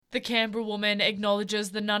The Canberra woman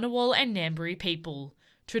acknowledges the Ngunnawal and Ngambri people,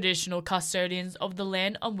 traditional custodians of the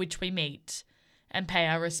land on which we meet, and pay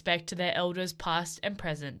our respect to their elders past and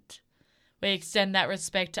present. We extend that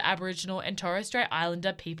respect to Aboriginal and Torres Strait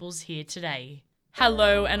Islander peoples here today.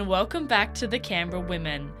 Hello and welcome back to The Canberra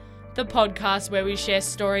Women, the podcast where we share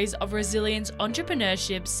stories of resilience,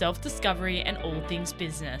 entrepreneurship, self-discovery and all things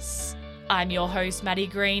business. I'm your host, Maddie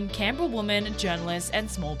Green, Canberra woman, journalist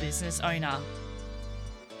and small business owner.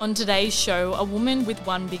 On today's show, a woman with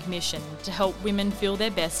one big mission: to help women feel their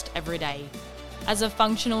best every day. As a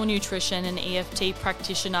functional nutrition and EFT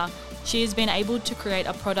practitioner, she has been able to create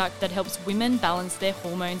a product that helps women balance their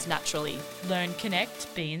hormones naturally. Learn,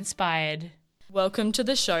 connect, be inspired. Welcome to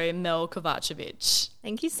the show, Mel Kovacevic.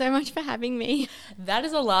 Thank you so much for having me. That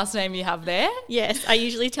is a last name you have there? Yes, I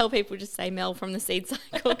usually tell people to say Mel from the seed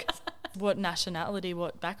cycle. What nationality,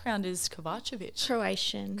 what background is Kovacevic?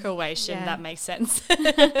 Croatian, yeah. That makes sense.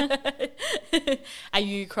 Are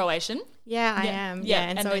you Croatian? Yeah, I am. Yeah,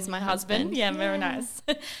 and so is my husband. Yeah, very nice.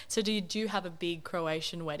 So do you have a big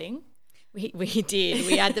Croatian wedding? We did.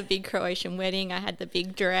 We had the big Croatian wedding. I had the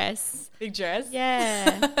big dress. Big dress?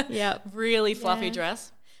 Yeah. Yep. Really fluffy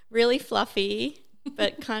dress? Really fluffy.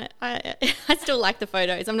 But kind of, I still like the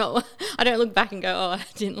photos. I don't look back and go, oh, I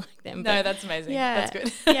didn't like them. No, that's amazing. Yeah, that's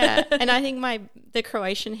good. Yeah, and I think the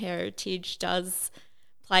Croatian heritage does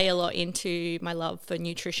play a lot into my love for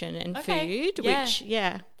nutrition and food, which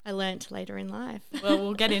I learnt later in life. Well,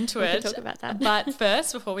 we'll get into it. We can talk about that. But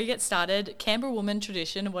first, before we get started, Canberra woman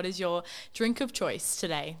tradition. What is your drink of choice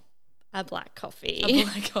today? A black coffee. A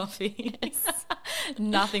black coffee. Yes.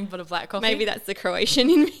 Nothing but a black coffee. Maybe that's the Croatian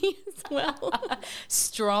in me as well.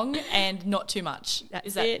 Strong and not too much.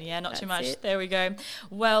 That's it. Yeah, not that's too much. It. There we go.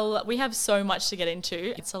 Well, we have so much to get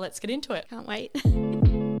into, so let's get into it. Can't wait.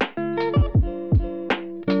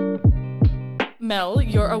 Mel,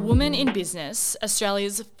 you're a woman in business,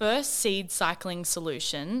 Australia's first seed cycling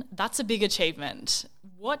solution. That's a big achievement.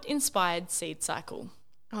 What inspired Seed Cycle?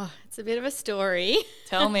 Oh, it's a bit of a story.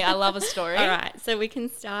 Tell me, I love a story. All right, so we can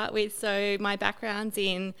start with, my background's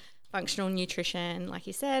in functional nutrition, like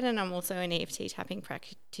you said, and I'm also an EFT tapping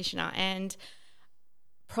practitioner. And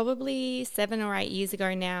probably 7 or 8 years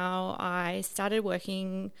ago now, I started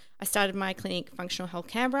my clinic, Functional Health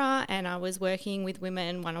Canberra, and I was working with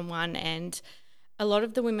women one-on-one, and a lot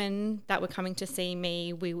of the women that were coming to see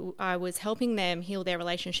me, I was helping them heal their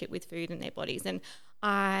relationship with food and their bodies. And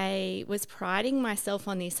I was priding myself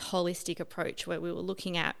on this holistic approach where we were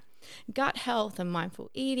looking at gut health and mindful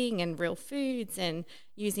eating and real foods and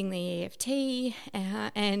using the EFT.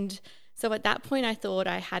 And so at that point, I thought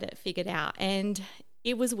I had it figured out, and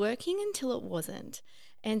it was working until it wasn't.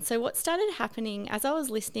 And so what started happening as I was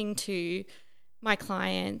listening to my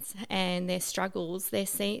clients and their struggles,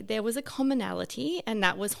 there was a commonality, and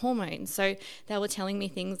that was hormones. So they were telling me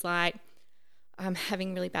things like, I'm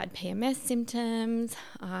having really bad PMS symptoms,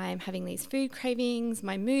 I'm having these food cravings,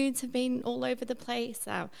 my moods have been all over the place,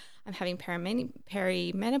 I'm having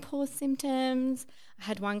perimenopause symptoms. I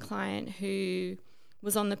had one client who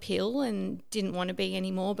was on the pill and didn't want to be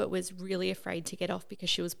anymore, but was really afraid to get off because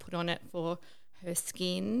she was put on it for her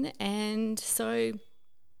skin. And so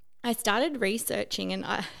I started researching, and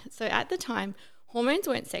so at the time, hormones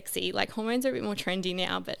weren't sexy. Like, hormones are a bit more trendy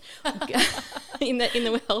now, but in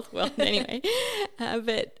the health world anyway.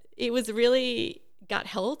 But it was really, gut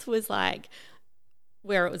health was like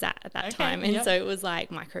where it was at that time. And so it was like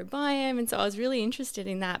microbiome. And so I was really interested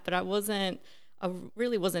in that, but I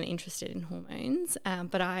really wasn't interested in hormones.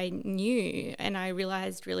 But I knew, and I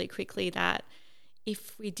realized really quickly that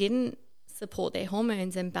if we didn't support their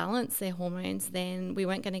hormones and balance their hormones, then we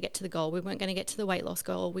weren't going to get to the goal. We weren't going to get to the weight loss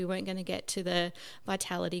goal. We weren't going to get to the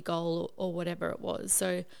vitality goal or whatever it was.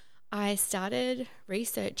 So I started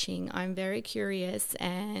researching. I'm very curious,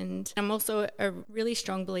 and I'm also a really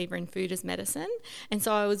strong believer in food as medicine. And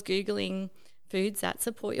so I was Googling foods that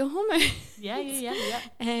support your hormones. Yeah.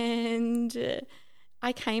 And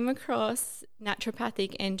I came across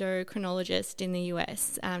naturopathic endocrinologist in the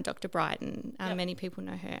US, Dr. Bryden. Many people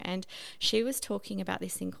know her. And she was talking about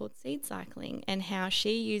this thing called seed cycling, and how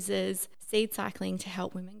she uses seed cycling to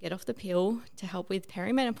help women get off the pill, to help with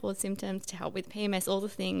perimenopause symptoms, to help with PMS, all the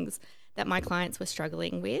things that my clients were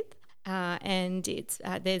struggling with. And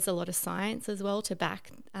there's a lot of science as well to back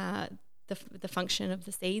the function of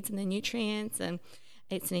the seeds and the nutrients.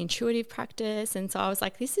 It's an intuitive practice. And so I was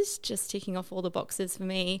like, this is just ticking off all the boxes for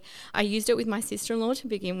me. I used it with my sister-in-law to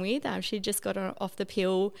begin with. She just got off the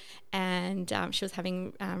pill, and she was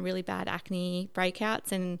having really bad acne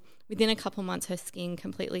breakouts. And within a couple of months, her skin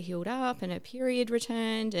completely healed up and her period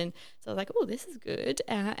returned. And so I was like, oh, this is good.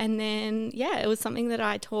 And then, it was something that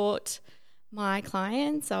I taught my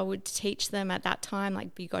clients. I would teach them at that time,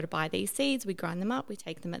 like, you got to buy these seeds, we grind them up, we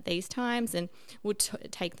take them at these times, and would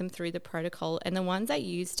take them through the protocol. And the ones that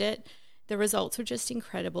used it, the results were just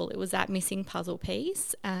incredible. It was that missing puzzle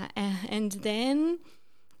piece. And then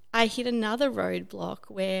I hit another roadblock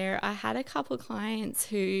where I had a couple of clients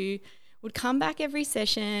who would come back every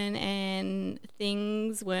session and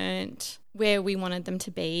things weren't where we wanted them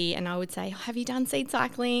to be. And I would say, have you done seed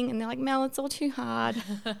cycling? And they're like, Mel, it's all too hard.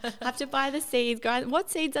 I have to buy the seeds.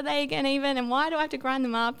 What seeds are they again even? And why do I have to grind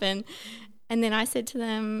them up? And then I said to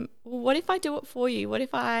them, well, what if I do it for you? What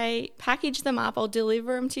if I package them up? I'll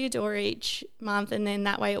deliver them to your door each month. And then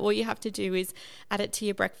that way all you have to do is add it to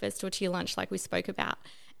your breakfast or to your lunch like we spoke about.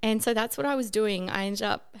 And so that's what I was doing. I ended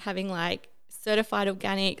up having like certified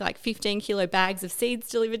organic, like 15 kilo bags of seeds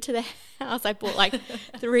delivered to the house. I bought like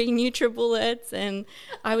 3 NutriBullets, and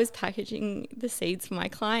I was packaging the seeds for my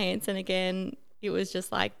clients. And again, it was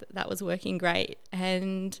just like that was working great.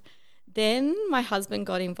 And then my husband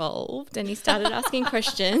got involved and he started asking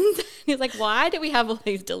questions. He was like, why do we have all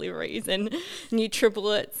these deliveries and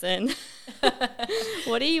NutriBullets and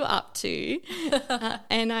what are you up to?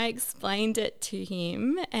 And I explained it to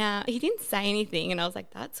him. He didn't say anything, and I was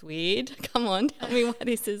like, that's weird. Come on, tell me why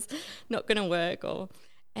this is not going to work.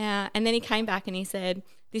 And then he came back and he said,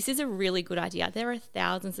 this is a really good idea. There are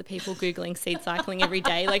thousands of people Googling seed cycling every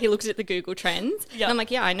day. Like, he looked at the Google Trends. Yep. And I'm like,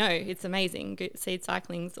 yeah, I know. It's amazing. Seed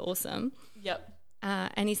cycling's awesome. Yep.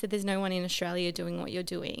 And he said, there's no one in Australia doing what you're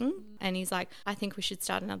doing. And he's like, I think we should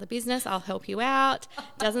start another business. I'll help you out.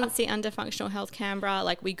 Doesn't sit under Functional Health Canberra.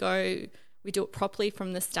 Like, we do it properly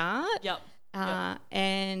from the start. Yep.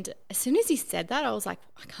 And as soon as he said that, I was like,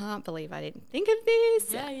 I can't believe I didn't think of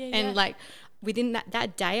this. Yeah. And like, within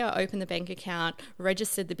that day, I opened the bank account,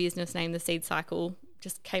 registered the business name, The Seed Cycle,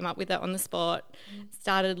 just came up with it on the spot,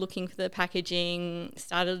 started looking for the packaging,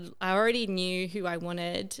 I already knew who I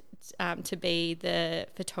wanted to be the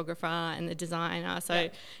photographer and the designer. So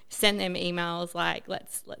send them emails like,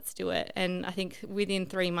 let's do it. And I think within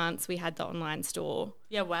 3 months we had the online store.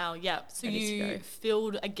 Yeah, wow, yeah. So you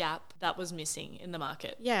filled a gap that was missing in the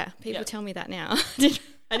market. Yeah, people tell me that now.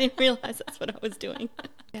 I didn't realise that's what I was doing.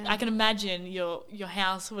 Yeah. I can imagine your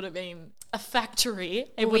house would have been a factory.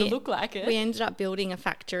 It would have looked like it. We ended up building a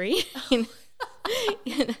factory.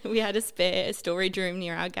 We had a spare storage room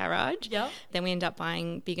near our garage. Yep. Then we ended up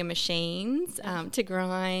buying bigger machines to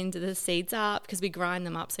grind the seeds up, because we grind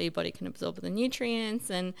them up so your body can absorb the nutrients.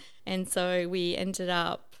 And so we ended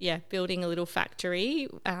up building a little factory,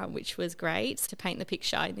 which was great, to paint the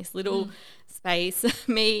picture in this little space.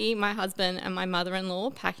 Me, my husband and my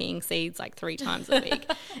mother-in-law packing seeds like 3 times a week.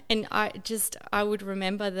 And I would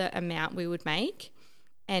remember the amount we would make,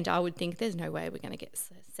 and I would think there's no way we're going to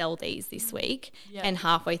sell these this week. Yeah. And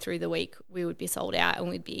halfway through the week we would be sold out, and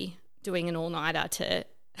we'd be doing an all-nighter to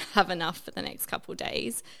have enough for the next couple of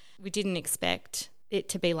days. We didn't expect it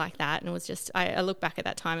to be like that, and it was just, I look back at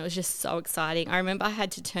that time, it was just so exciting. I remember I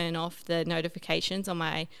had to turn off the notifications on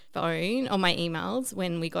my phone, on my emails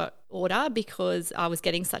when we got order, because I was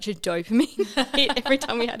getting such a dopamine hit every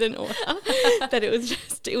time we had an order that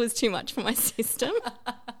it was too much for my system.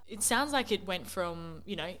 It sounds like it went from,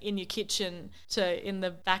 in your kitchen to in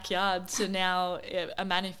the backyard to now a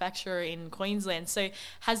manufacturer in Queensland. So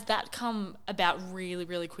has that come about really,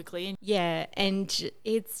 really quickly? Yeah, and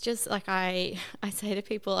it's just like I say to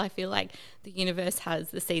people, I feel like the universe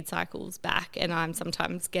has the seed cycles back, and I'm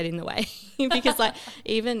sometimes get in the way because like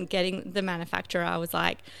even getting the manufacturer, I was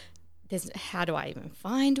like, how do I even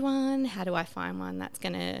find one? How do I find one that's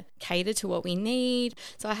going to cater to what we need?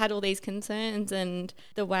 So I had all these concerns, and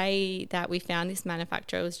the way that we found this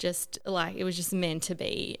manufacturer was just like, it was just meant to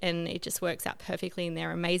be, and it just works out perfectly, and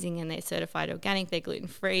they're amazing, and they're certified organic, they're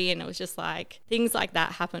gluten-free, and it was just like things like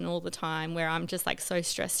that happen all the time where I'm just like so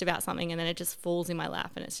stressed about something, and then it just falls in my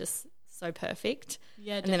lap, and it's just so perfect.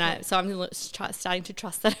 Yeah, and then I'm starting to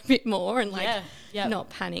trust that a bit more, and like not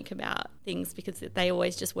panic about things, because they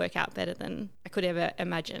always just work out better than I could ever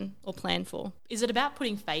imagine or plan for. Is it about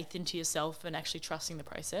putting faith into yourself and actually trusting the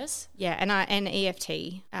process? Yeah, and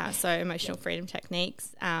EFT, so emotional freedom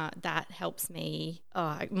techniques, that helps me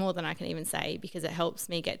more than I can even say, because it helps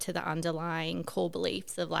me get to the underlying core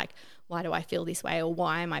beliefs of like, why do I feel this way, or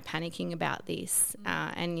why am I panicking about this?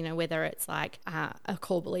 And, you know, whether it's like a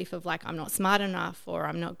core belief of like, I'm not smart enough, or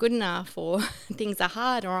I'm not good enough, or things are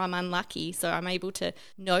hard, or I'm unlucky. So I'm able to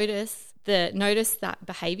notice that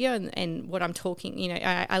behavior and what I'm talking, you know,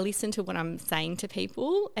 I listen to what I'm saying to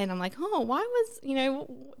people, and I'm like, oh, why was, you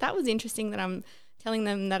know, that was interesting that I'm telling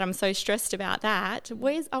them that I'm so stressed about that.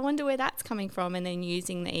 I wonder where that's coming from, and then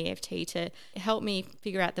using the EFT to help me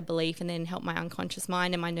figure out the belief and then help my unconscious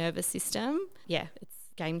mind and my nervous system. Yeah, it's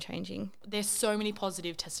game changing. There's so many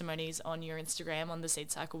positive testimonies on your Instagram, on the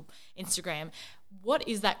Seed Cycle Instagram. What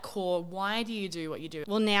is that core? Why do you do what you do?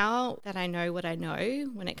 Well, now that I know what I know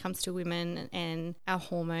when it comes to women and our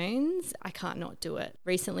hormones, I can't not do it.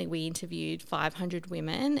 Recently, we interviewed 500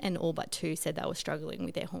 women, and all but 2 said they were struggling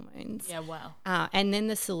with their hormones. Yeah, wow. And then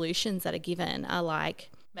the solutions that are given are like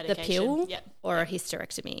Medication, the pill yep. or a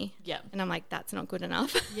hysterectomy. Yep. And I'm like, that's not good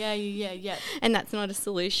enough. Yeah. And that's not a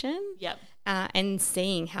solution. Yep. And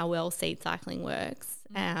seeing how well seed cycling works.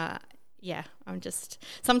 I'm just,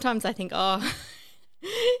 sometimes I think,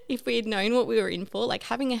 if we had known what we were in for, like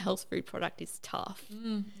having a health food product is tough.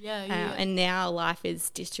 Yeah. And now life is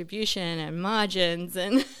distribution and margins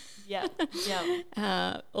and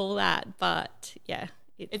all that. But yeah,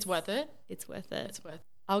 it's worth it. It's worth it.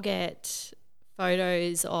 I'll get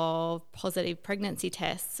photos of positive pregnancy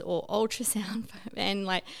tests or ultrasound, and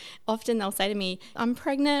like often they'll say to me, I'm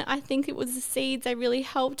pregnant, I think it was the seeds, they really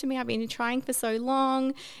helped me, I've been trying for so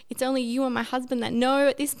long, it's only you and my husband that know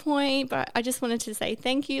at this point, but I just wanted to say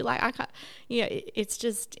thank you. Like I can't, you know, it's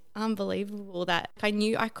just unbelievable that I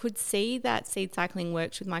knew I could see that seed cycling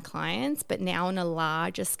worked with my clients, but now on a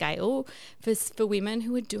larger scale for women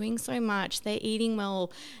who are doing so much. They're eating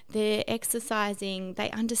well, they're exercising, they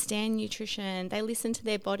understand nutrition, they listen to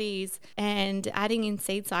their bodies, and adding in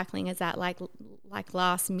seed cycling as that like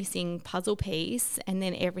last missing puzzle piece, and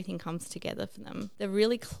then everything comes together for them. The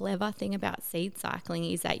really clever thing about seed cycling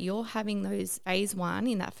is that you're having those phase 1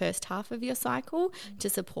 in that first half of your cycle to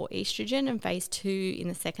support estrogen, and phase 2 in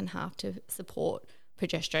the second half to support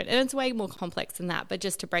progesterone. And it's way more complex than that, but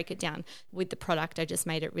just to break it down with the product, I just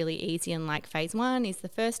made it really easy. And like phase 1 is the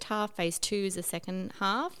first half, phase 2 is the second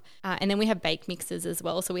half. And then we have bake mixes as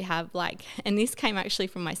well. So we have like, and this came actually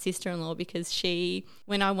from my sister-in-law, because she,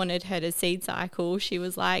 when I wanted her to seed cycle, she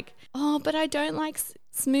was like, oh, but I don't like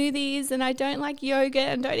smoothies and I don't like yogurt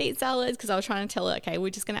and don't eat salads, because I was trying to tell her, okay, we're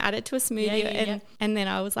just going to add it to a smoothie. And then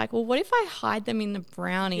I was like, well, what if I hide them in the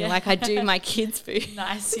brownie like I do my kids' food?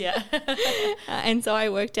 Nice, yeah. And so I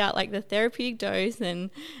worked out like the therapeutic dose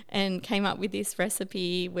and came up with this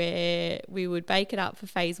recipe where we would bake it up for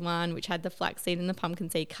phase 1, which had the flaxseed and the pumpkin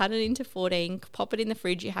seed, cut it into 14, pop it in the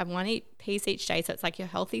fridge. You have one piece each day, so it's like your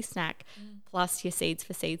healthy snack plus your seeds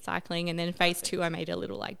for seed cycling. And then phase 2, I made a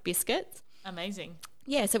little like biscuits. Amazing.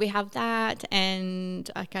 Yeah, so we have that, and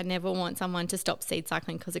like I never want someone to stop seed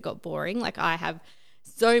cycling because it got boring. Like I have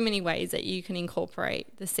so many ways that you can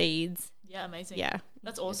incorporate the seeds. Yeah, amazing. Yeah.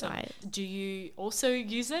 That's awesome. Do you also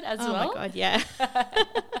use it as well? Oh my God, yeah.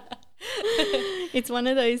 It's one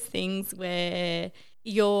of those things where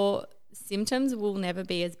your symptoms will never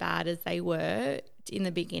be as bad as they were in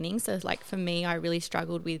the beginning. So like for me, I really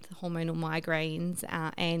struggled with hormonal migraines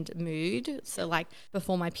and mood. So like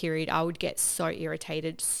before my period, I would get so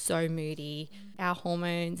irritated, so moody. Our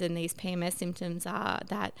hormones and these PMS symptoms are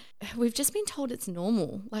that we've just been told it's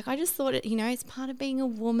normal. Like I just thought it's part of being a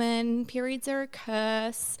woman. Periods are a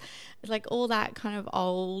curse. Like all that kind of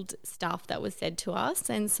old stuff that was said to us.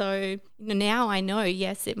 And so now I know,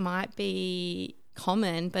 yes, it might be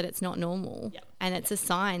common, but it's not normal. Yep. And it's a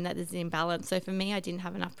sign that there's an imbalance. So for me, I didn't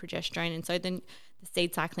have enough progesterone, and so then the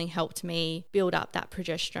seed cycling helped me build up that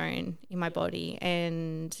progesterone in my body.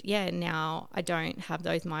 And now I don't have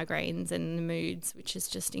those migraines and the moods, which is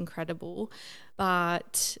just incredible.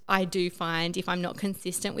 But I do find if I'm not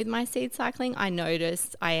consistent with my seed cycling, I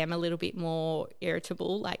notice I am a little bit more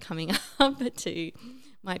irritable, like coming up to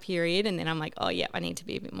my period, and then I'm like, oh yeah, I need to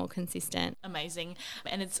be a bit more consistent. Amazing.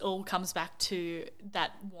 And it's all comes back to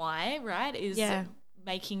that why, right? Is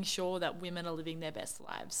making sure that women are living their best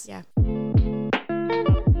lives. Yeah.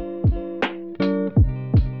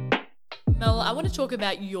 Mel, I want to talk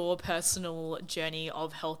about your personal journey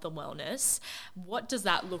of health and wellness. What does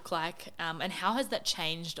that look like, and how has that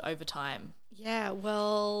changed over time? Yeah,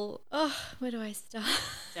 well, where do I start?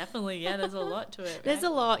 Definitely, yeah, there's a lot to it. Right? There's a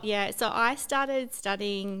lot, yeah. So I started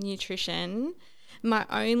studying nutrition My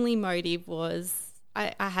only motive was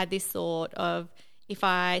I had this thought of if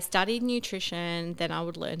I studied nutrition, then I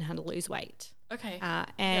would learn how to lose weight. Okay.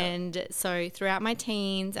 So throughout my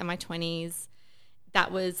teens and my 20s,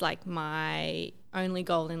 that was like my only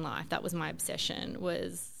goal in life. That was my obsession,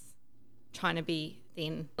 was trying to be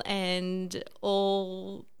thin. And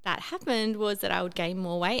all that happened was that I would gain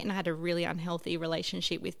more weight, and I had a really unhealthy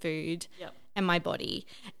relationship with food and my body.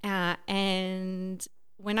 And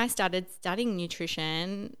when I started studying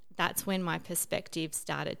nutrition, that's when my perspective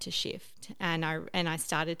started to shift, and I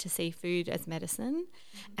started to see food as medicine,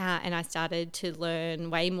 and I started to learn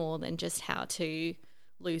way more than just how to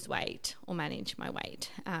lose weight or manage my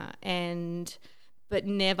weight, but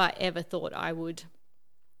never ever thought I would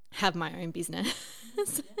have my own business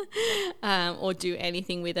or do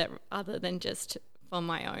anything with it other than just for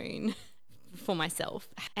myself.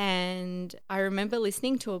 And I remember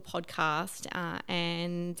listening to a podcast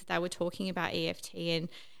and they were talking about EFT, and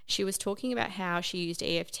she was talking about how she used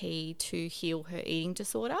EFT to heal her eating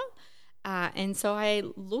disorder. And so I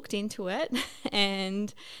looked into it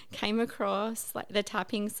and came across like the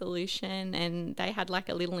tapping solution, and they had like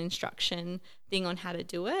a little instruction thing on how to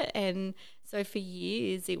do it. And so for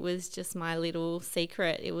years it was just my little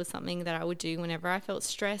secret. It was something that I would do whenever I felt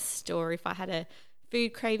stressed, or if I had a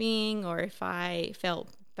food craving, or if I felt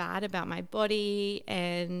bad about my body,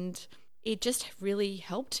 and it just really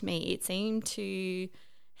helped me. It seemed to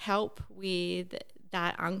help with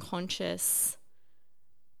that unconscious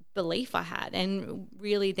belief I had. And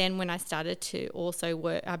really then when I started to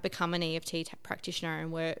also become an EFT practitioner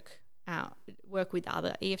and work with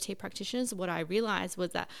other EFT practitioners, what I realized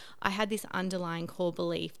was that I had this underlying core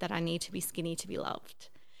belief that I need to be skinny to be loved.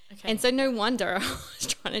 Okay. And so no wonder I was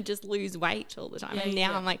trying to just lose weight all the time. And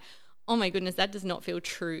now I'm like, oh my goodness, that does not feel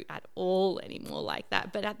true at all anymore like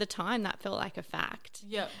that. But at the time that felt like a fact.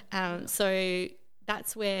 Yeah. So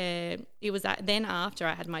that's where it was then after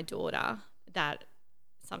I had my daughter that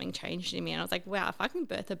something changed in me, and I was like, wow, if I can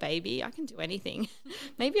birth a baby, I can do anything.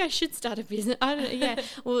 Maybe I should start a business. I don't know. Yeah.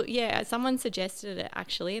 Well, yeah, someone suggested it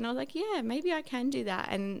actually, and I was like, yeah, maybe I can do that.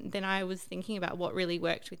 And then I was thinking about what really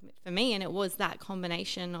worked for me, and it was that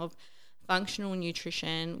combination of functional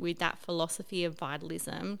nutrition with that philosophy of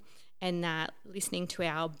vitalism and that listening to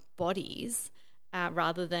our bodies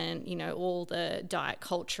rather than, all the diet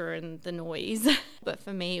culture and the noise. But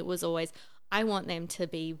for me, it was always, I want them to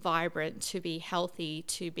be vibrant, to be healthy,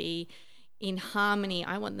 to be in harmony.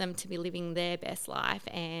 I want them to be living their best life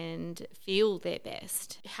and feel their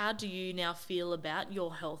best. How do you now feel about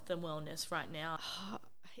your health and wellness right now?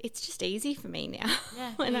 It's just easy for me now.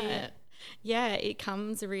 It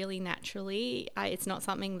comes really naturally. It's not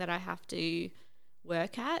something that I have to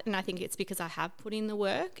work at, and I think it's because I have put in the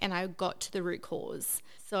work and I got to the root cause.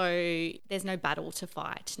 So there's no battle to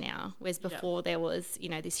fight now, whereas before there was,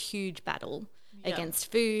 this huge battle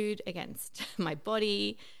against food, against my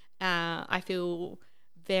body. I feel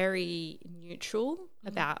very neutral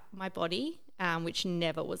about my body, which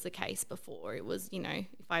never was the case before. It was, if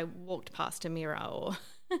I walked past a mirror or,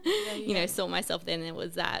 saw myself, then there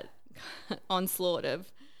was that onslaught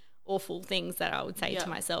of awful things that I would say to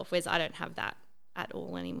myself, whereas I don't have that at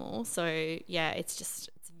all anymore. So it's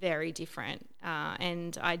very different,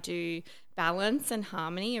 and I do balance and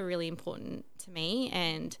harmony are really important to me,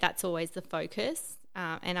 and that's always the focus,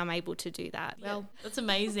 and I'm able to do that. Well, that's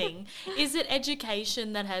amazing. Is it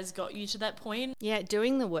education that has got you to that point? Yeah,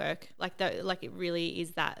 doing the work, like it really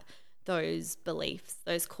is that, those beliefs,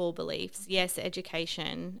 those core beliefs. Yes,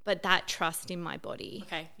 education, but that trust in my body.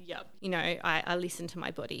 Okay, yep. I listen to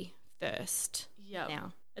my body first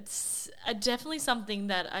now. It's definitely something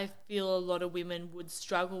that I feel a lot of women would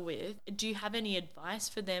struggle with. Do you have any advice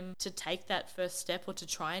for them to take that first step or to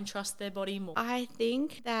try and trust their body more? I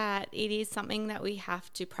think that it is something that we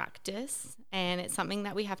have to practice, and it's something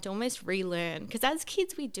that we have to almost relearn, because as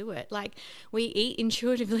kids we do it. Like, we eat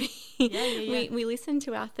intuitively. We listen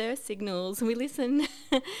to our thirst signals. We listen,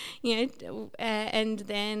 and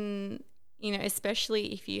then,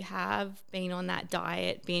 especially if you have been on that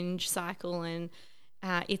diet binge cycle, and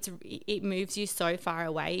it moves you so far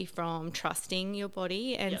away from trusting your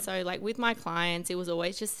body. And so, like, with my clients, it was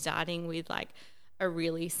always just starting with like a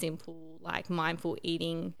really simple, like, mindful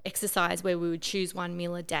eating exercise where we would choose one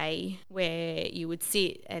meal a day, where you would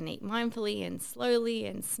sit and eat mindfully and slowly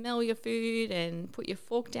and smell your food and put your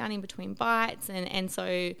fork down in between bites. And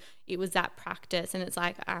so it was that practice, and it's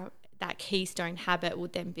like that keystone habit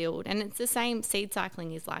would then build. And it's the same, seed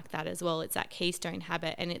cycling is like that as well. It's that keystone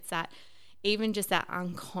habit, and it's that even just that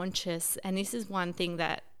unconscious. And this is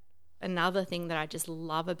another thing that I just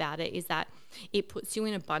love about it, is that it puts you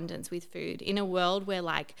in abundance with food in a world where,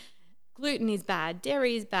 like, gluten is bad,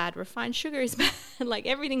 dairy is bad, refined sugar is bad, like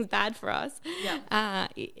everything's bad for us. Yeah.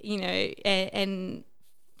 You know, and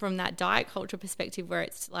from that diet culture perspective where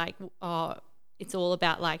it's like, oh, it's all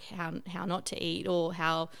about like how not to eat or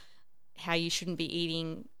how you shouldn't be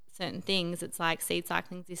eating certain things. It's like seed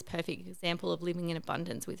cycling is this perfect example of living in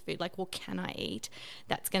abundance with food. Like, what can I eat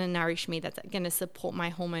that's going to nourish me, that's going to support my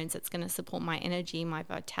hormones, that's going to support my energy, my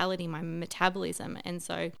vitality, my metabolism? And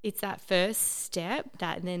so it's that first step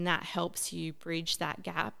that then that helps you bridge that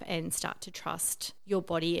gap and start to trust your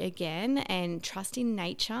body again and trust in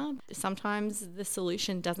nature. Sometimes the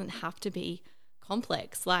solution doesn't have to be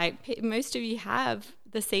complex. Like, most of you have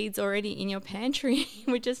the seeds already in your pantry.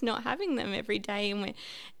 We're just not having them every day,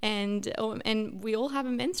 and we all have a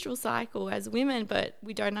menstrual cycle as women, but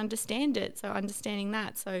we don't understand it. So understanding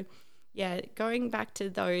that. So yeah, going back to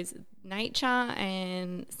those, nature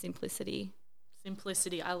and simplicity.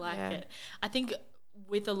 I like it. I think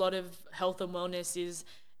with a lot of health and wellness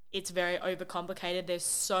it's very overcomplicated. There's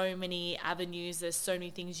so many avenues, there's so many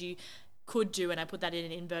things you could do, and I put that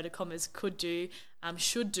in inverted commas,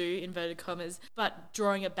 should do, inverted commas, but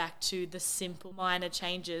drawing it back to the simple minor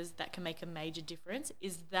changes that can make a major difference.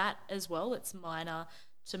 Is that as well? It's minor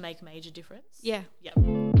to make major difference? Yeah. Yep.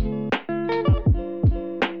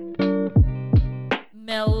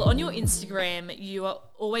 Mel, on your Instagram, you are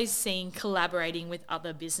always seen collaborating with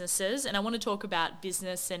other businesses, and I want to talk about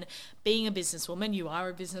business and being a businesswoman. You are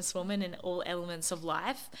a businesswoman in all elements of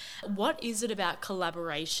life. What is it about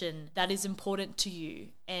collaboration that is important to you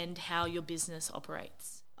and how your business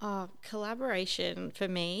operates? Collaboration for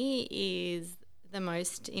me is the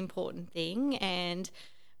most important thing, and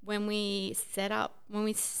when we set up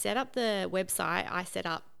the website, I set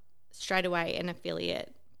up straight away an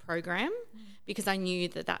affiliate program because I knew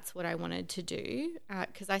that that's what I wanted to do,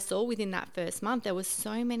 because I saw within that first month there was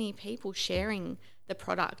so many people sharing the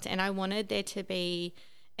product, and I wanted there to be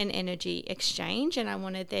an energy exchange, and I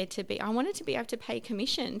wanted to be able to pay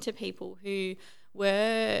commission to people who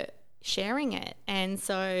were sharing it. And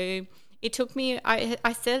so it took me,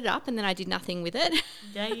 I set it up and then I did nothing with it.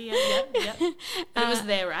 Yeah. But it was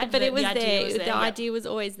there, right? But it was there. The idea was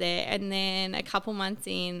always there. And then a couple months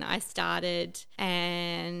in, I started,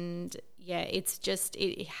 and yeah, it's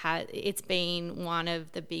been one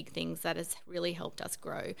of the big things that has really helped us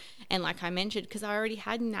grow. And like I mentioned, because I already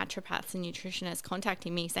had naturopaths and nutritionists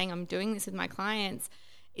contacting me saying, I'm doing this with my clients,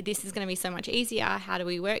 this is going to be so much easier, how do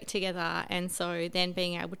we work together? And so then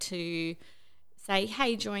being able to say,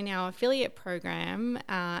 hey, join our affiliate program,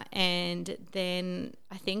 and then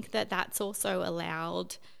I think that's also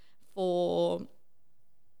allowed for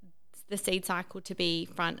the seed cycle to be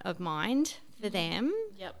front of mind for them.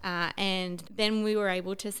 Yep. And then we were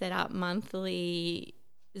able to set up monthly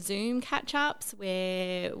Zoom catch-ups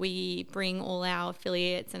where we bring all our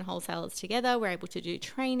affiliates and wholesalers together. We're able to do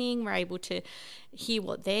training. We're able to hear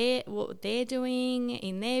what they're doing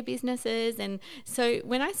in their businesses. And so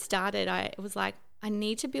when I started, I was like, I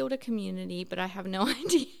need to build a community, but I have no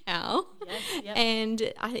idea how. Yes.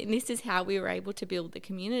 And I think this is how we were able to build the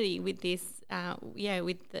community with this,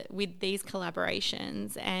 with these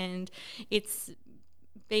collaborations. And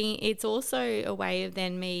it's also a way of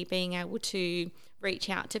then me being able to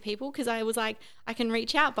reach out to people, because I was like, I can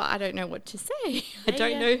reach out, but I don't know what to say. I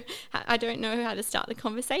don't know how to start the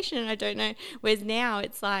conversation, and I don't know. Whereas now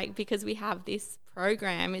it's like, because we have this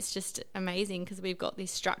program, it's just amazing because we've got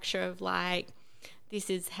this structure of like,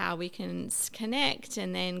 this is how we can connect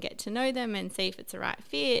and then get to know them and see if it's a right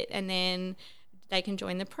fit, and then they can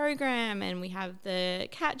join the program, and we have the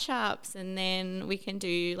catch-ups, and then we can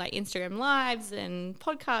do like Instagram lives and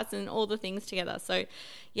podcasts and all the things together. So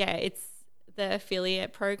yeah, the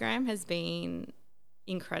affiliate program has been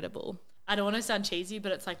incredible. I don't want to sound cheesy,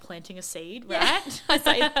 but it's like planting a seed, right? Yeah. I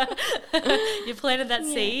say that. You planted that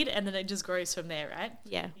seed and then it just grows from there, right?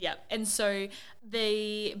 Yeah. Yeah. And so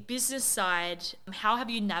the business side, how have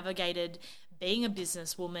you navigated being a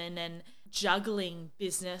businesswoman and juggling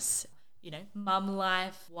business, mum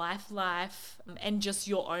life, wife life, and just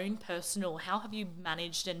your own personal? How have you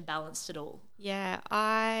managed and balanced it all? Yeah,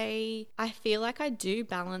 I feel like I do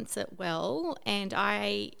balance it well, and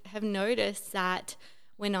I have noticed that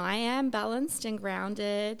when I am balanced and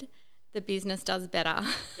grounded, the business does better.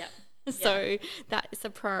 Yep. So that's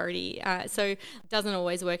a priority. So it doesn't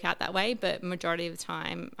always work out that way, but majority of the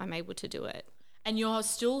time I'm able to do it. And you're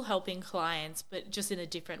still helping clients, but just in a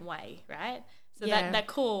different way, right? So that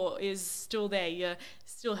core is still there. You're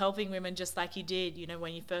still helping women just like you did,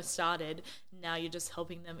 when you first started. Now you're just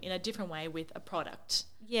helping them in a different way with a product.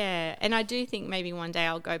 Yeah, and I do think maybe one day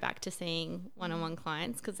I'll go back to seeing one-on-one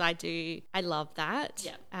clients, because I love that.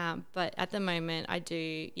 Yeah. But at the moment I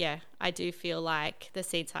do feel like the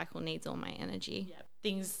seed cycle needs all my energy. Yeah.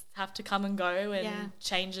 Things have to come and go and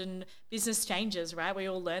change, and business changes, right? We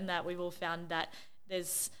all learn that. We've all found that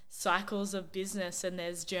there's cycles of business and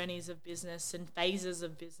there's journeys of business and phases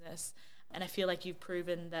of business. And I feel like you've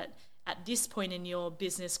proven that at this point in your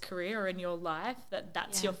business career or in your life,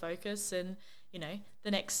 that's your focus. And, the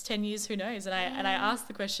next 10 years, who knows? And I asked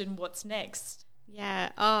the question, what's next? Yeah.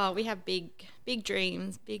 Oh, we have big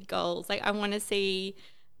dreams, big goals. Like, I want to see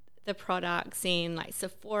the products in like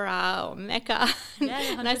Sephora or Mecca.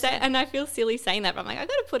 Yeah, and I feel silly saying that, but I'm like, I've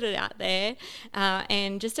got to put it out there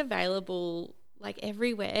and just available like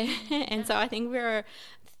everywhere. And so I think we're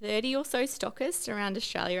 30 or so stockists around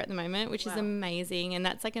Australia at the moment, which is amazing. And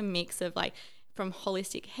that's like a mix of like from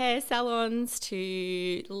holistic hair salons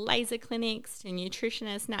to laser clinics to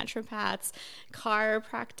nutritionists, naturopaths,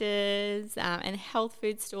 chiropractors, and health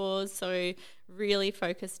food stores. So really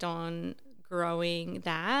focused on growing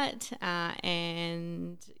that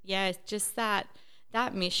and just that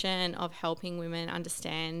mission of helping women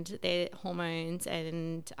understand their hormones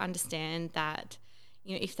and understand that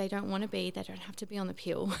if they don't want to be, they don't have to be on the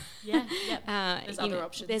pill. There's other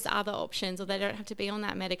options. There's other options, or they don't have to be on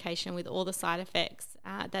that medication with all the side effects.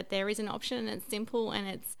 That there is an option, and it's simple, and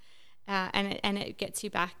it's and it gets you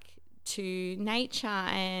back to nature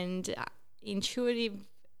and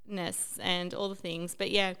intuitiveness and all the things. But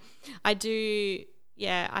I do.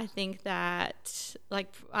 Yeah, I think that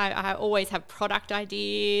like I always have product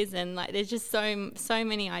ideas, and like there's just so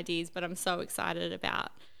many ideas, but I'm so excited about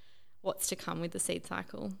what's to come with the seed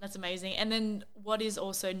cycle. That's amazing. And then what is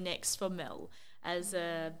also next for Mel as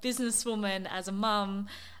a businesswoman, as a mum,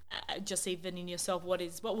 just even in yourself? What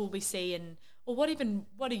will we see, or what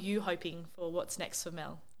are you hoping for? What's next for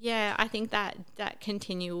Mel? Yeah, I think that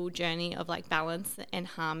continual journey of like balance and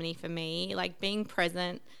harmony for me, like being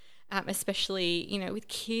present, especially, with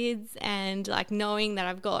kids, and like knowing that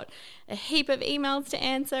I've got a heap of emails to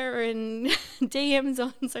answer and DMs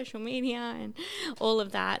on social media and all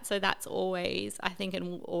of that. So that's always, I think it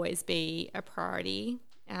will always be a priority.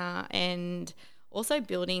 And also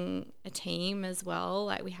building a team as well.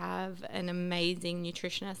 Like we have an amazing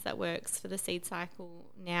nutritionist that works for the seed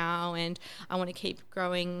cycle now, and I want to keep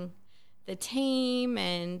growing the team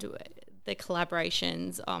and the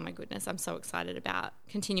collaborations. Oh my goodness, I'm so excited about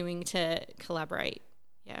continuing to collaborate.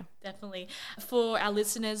 Yeah, definitely. For our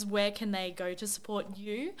listeners, where can they go to support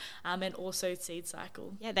you and also Seed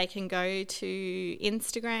Cycle? Yeah, they can go to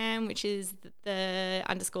Instagram, which is the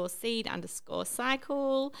 _seed_cycle,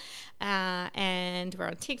 and we're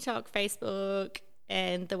on TikTok, Facebook,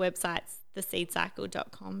 and the website's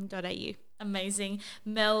theseedcycle.com.au. Amazing.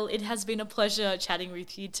 Mel, it has been a pleasure chatting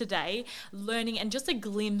with you today, learning and just a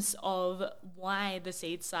glimpse of why the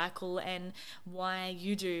seed cycle and why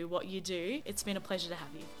you do what you do. It's been a pleasure to have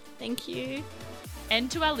you. Thank you. And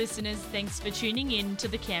to our listeners, thanks for tuning in to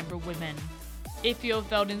the Canberra Women. If you have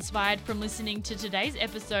felt inspired from listening to today's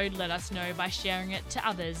episode, let us know by sharing it to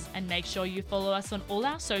others, and make sure you follow us on all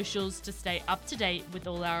our socials to stay up to date with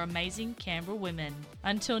all our amazing Canberra women.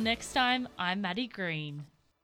 Until next time, I'm Maddie Green.